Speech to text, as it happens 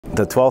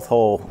The 12th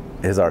hole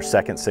is our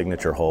second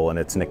signature hole, and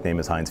its nickname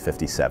is Heinz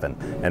 57.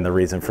 And the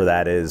reason for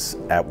that is,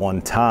 at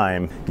one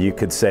time, you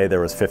could say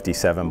there was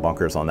 57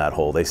 bunkers on that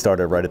hole. They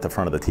started right at the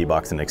front of the tee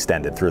box and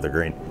extended through the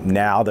green.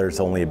 Now there's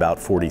only about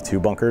 42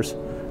 bunkers.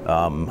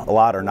 A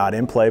lot are not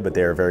in play, but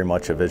they are very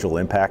much a visual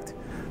impact.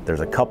 There's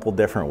a couple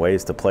different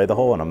ways to play the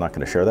hole, and I'm not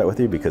going to share that with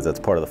you because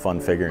that's part of the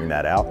fun figuring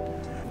that out.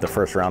 The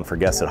first round for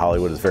guests at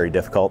Hollywood is very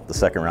difficult. The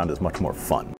second round is much more fun.